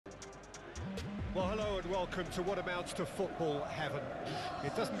Well, hello and welcome to what amounts to football heaven.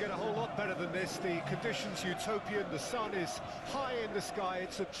 It doesn't get a whole lot better than this. The conditions utopian, the sun is high in the sky,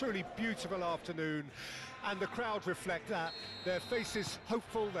 it's a truly beautiful afternoon, and the crowd reflect that. Their faces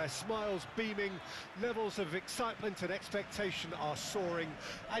hopeful, their smiles beaming, levels of excitement and expectation are soaring,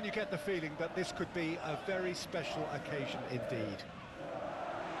 and you get the feeling that this could be a very special occasion indeed.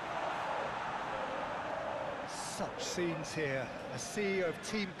 Such scenes here, a sea of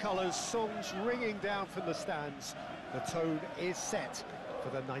team colours, songs ringing down from the stands. The tone is set for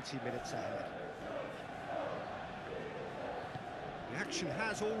the 90 minutes ahead. The action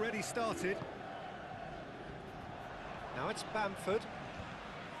has already started. Now it's Bamford.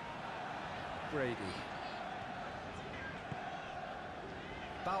 Brady.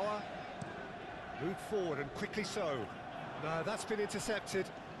 Bauer. Moved forward and quickly so. No, that's been intercepted.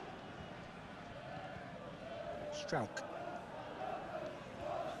 Strauch.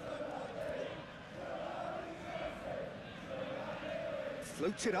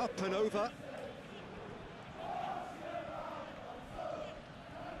 Floated up and over.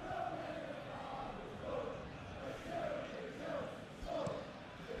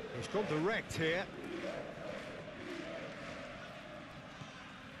 He's gone direct here.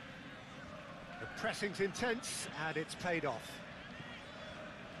 The pressing's intense and it's paid off.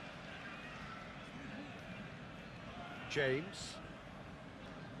 James.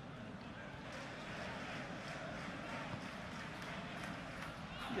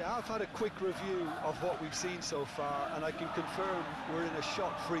 Yeah, I've had a quick review of what we've seen so far, and I can confirm we're in a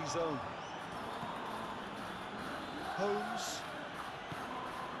shot-free zone. Holmes.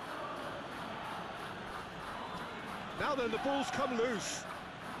 Now then, the ball's come loose.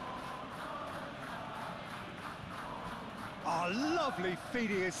 Oh, lovely feet,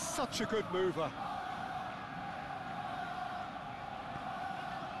 he is such a good mover.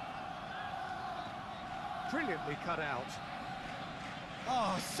 Brilliantly cut out.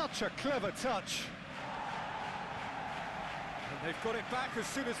 Oh, such a clever touch. And they've got it back as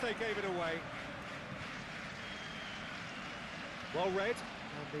soon as they gave it away. Well read,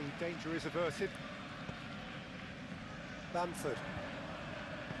 and the danger is averted. Bamford.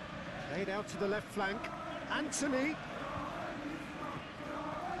 Laid out to the left flank. Anthony.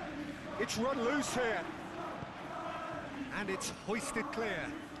 It's run loose here. And it's hoisted clear.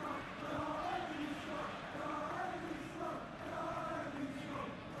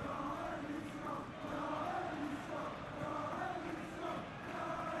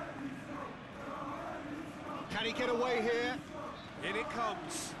 Can he get away here? In it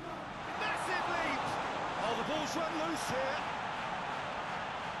comes. Massive leap! Oh, the ball's run loose here.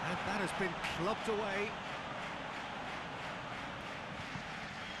 And that has been clubbed away.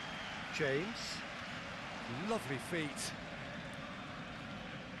 James. Lovely feet.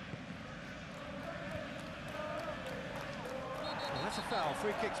 Well, that's a foul.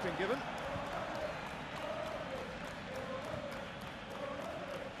 Free kick's been given.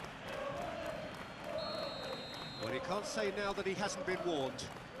 Well, he can't say now that he hasn't been warned.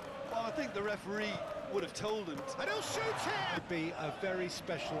 Well, I think the referee would have told him. And he'll shoot here! It would be a very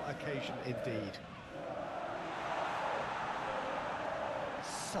special occasion indeed.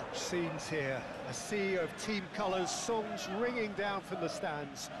 Such scenes here, a sea of team colours, songs ringing down from the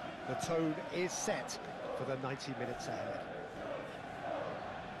stands. The tone is set for the 90 minutes ahead.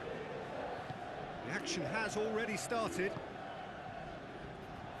 The action has already started.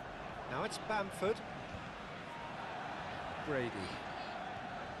 Now it's Bamford. Brady.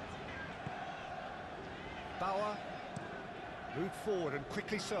 Bauer. Moved forward and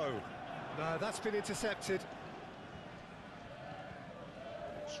quickly so. No, that's been intercepted.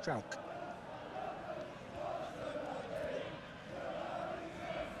 Strauch.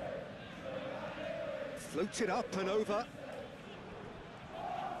 Floated up and over.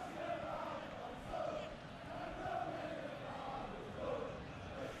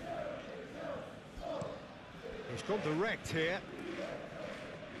 He's gone direct here.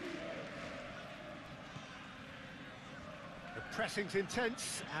 The pressing's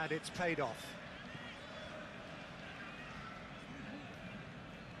intense and it's paid off.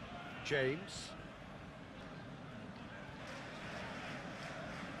 James.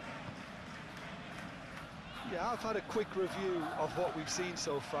 Yeah, I've had a quick review of what we've seen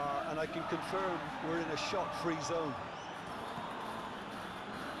so far, and I can confirm we're in a shot-free zone.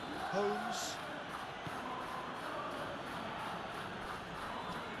 Holmes.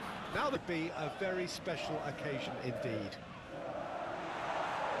 Now there'd be a very special occasion indeed.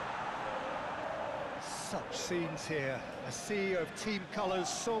 Such scenes here, a sea of team colours,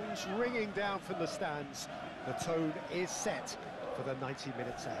 songs ringing down from the stands. The tone is set for the 90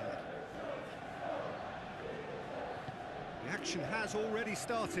 minutes ahead. The action has already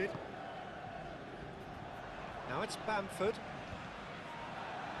started. Now it's Bamford.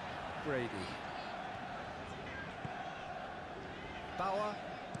 Brady. Bauer.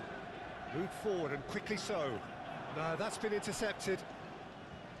 Moved forward and quickly so. No, that's been intercepted.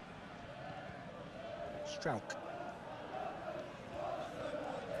 Strauch.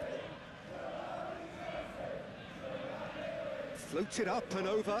 Floats it up and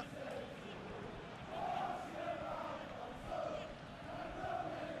over.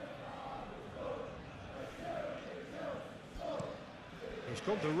 He's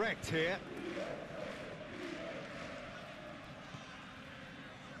gone direct here.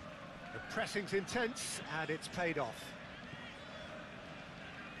 The pressing's intense and it's paid off.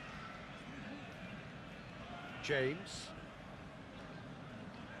 James.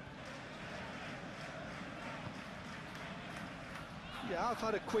 Yeah, I've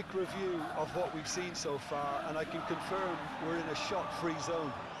had a quick review of what we've seen so far, and I can confirm we're in a shot-free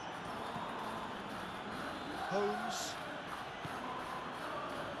zone. Holmes.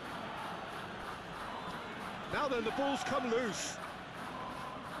 Now then, the ball's come loose.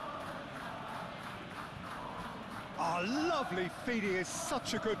 Oh, lovely feeding, is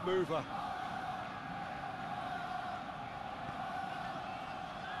such a good mover.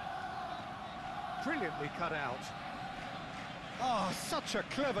 Brilliantly cut out. Oh, such a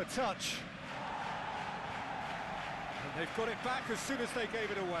clever touch. And they've got it back as soon as they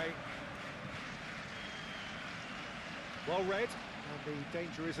gave it away. Well read, and the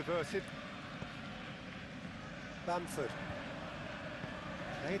danger is averted. Bamford.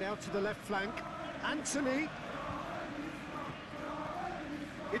 Played out to the left flank. Anthony.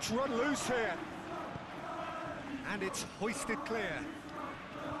 It's run loose here. And it's hoisted clear.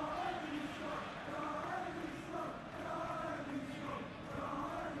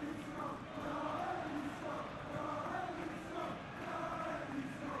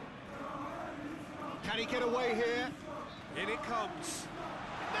 Can he get away here? In it comes.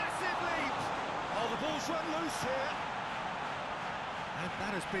 Massive leap! Oh, the ball's run loose here. And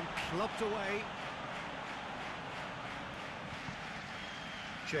that has been clubbed away.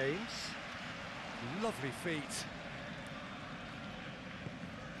 James. Lovely feet.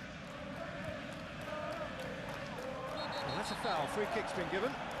 Well, that's a foul. Free kick's been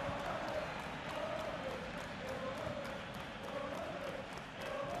given.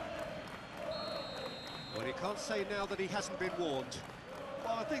 Well, he can't say now that he hasn't been warned.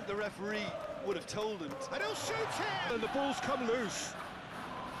 Well, I think the referee would have told him. And he'll shoot here! And the ball's come loose.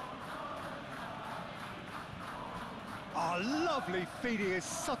 Oh, lovely feeding, is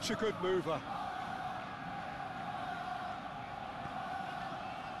such a good mover.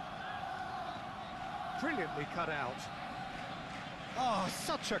 Brilliantly cut out. Oh,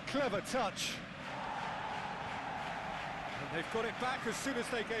 such a clever touch. And they've got it back as soon as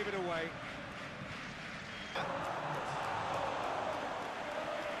they gave it away.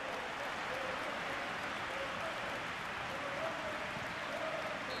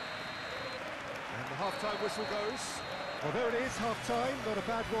 And the half-time whistle goes. Well, there it is, half-time. Not a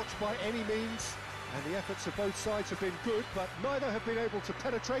bad watch by any means. And the efforts of both sides have been good, but neither have been able to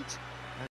penetrate.